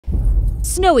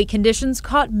Snowy conditions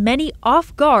caught many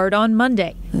off guard on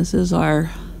Monday. This is our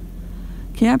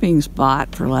camping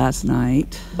spot for last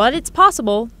night. But it's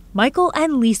possible Michael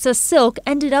and Lisa Silk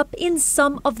ended up in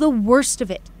some of the worst of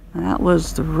it. That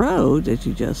was the road that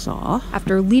you just saw.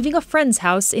 After leaving a friend's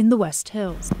house in the West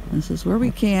Hills. This is where we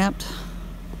camped.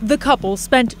 The couple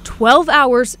spent 12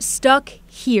 hours stuck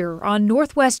here on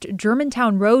Northwest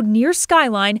Germantown Road near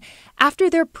Skyline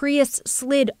after their Prius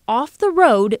slid off the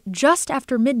road just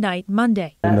after midnight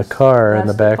Monday. In the car in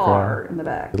the background.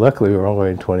 Luckily, we were only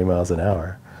going 20 miles an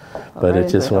hour. But it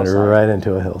just went right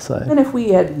into a hillside. And if we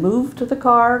had moved to the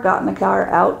car, gotten the car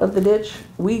out of the ditch,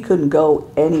 we couldn't go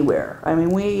anywhere. I mean,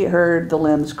 we heard the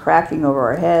limbs cracking over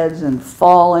our heads and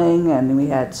falling, and we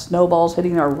had snowballs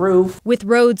hitting our roof. With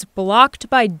roads blocked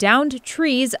by downed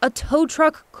trees, a tow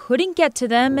truck couldn't get to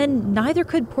them, and neither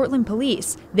could Portland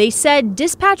police. They said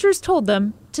dispatchers told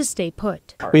them to stay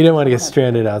put. We didn't want to get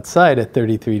stranded outside at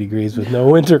 33 degrees with no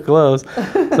winter clothes.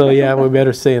 So yeah, we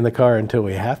better stay in the car until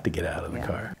we have to get out of the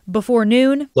car. Before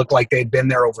noon, looked like they'd been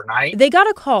there overnight. They got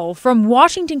a call from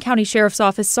Washington County Sheriff's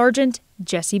Office Sergeant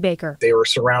Jesse Baker. They were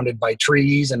surrounded by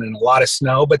trees and in a lot of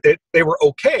snow, but they were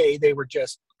okay. They were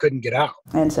just couldn't get out.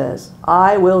 And says,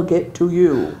 I will get to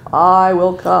you. I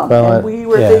will come. Well, and we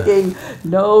were thinking,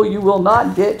 no, you will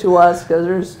not get to us because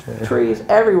there's trees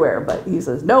everywhere. But he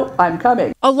says, nope, I'm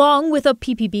coming. Along with a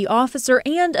PPB officer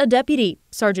and a deputy,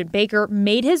 Sergeant Baker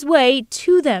made his way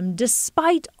to them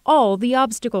despite all the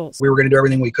obstacles. We were going to do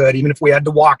everything we could. Even if we had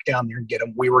to walk down there and get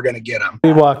them, we were going to get them.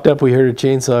 We walked up, we heard a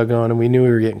chainsaw going, and we knew we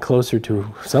were getting closer to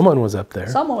someone was up there.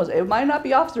 Someone was. It might not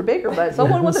be Officer Baker, but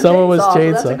someone was a someone chainsaw, was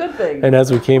chainsaw. So that's a good thing. And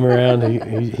as we came around,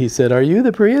 he said, are you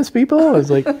the Prius people? I was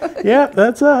like, yeah,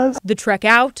 that's us. The trek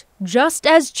out, just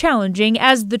as challenging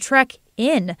as the trek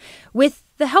in. With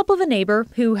the help of a neighbor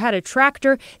who had a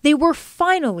tractor, they were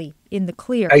finally in the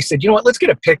clear. I said, you know what, let's get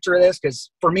a picture of this,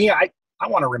 because for me, I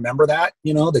want to remember that,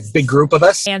 you know, the big group of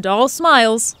us. And all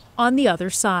smiles on the other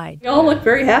side. We all look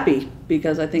very happy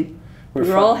because I think we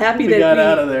were all happy that got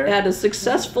out of there. Had a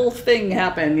successful thing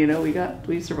happen. You know,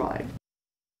 we survived.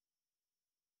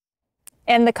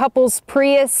 And the couple's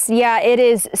Prius, yeah, it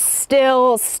is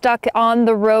still stuck on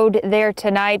the road there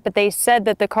tonight, but they said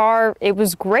that the car, it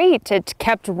was great. It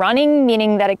kept running,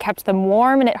 meaning that it kept them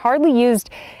warm, and it hardly used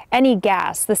any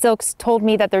gas. The Silks told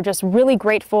me that they're just really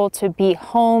grateful to be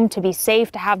home, to be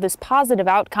safe, to have this positive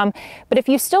outcome. But if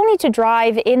you still need to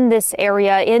drive in this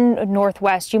area in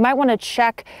Northwest, you might want to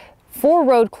check for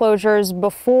road closures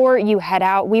before you head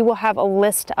out. We will have a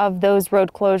list of those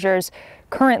road closures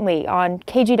currently on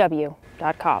KGW.com.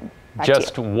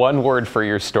 Just one word for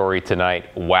your story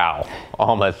tonight. Wow.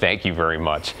 Alma, thank you very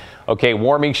much. Okay,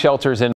 warming shelters in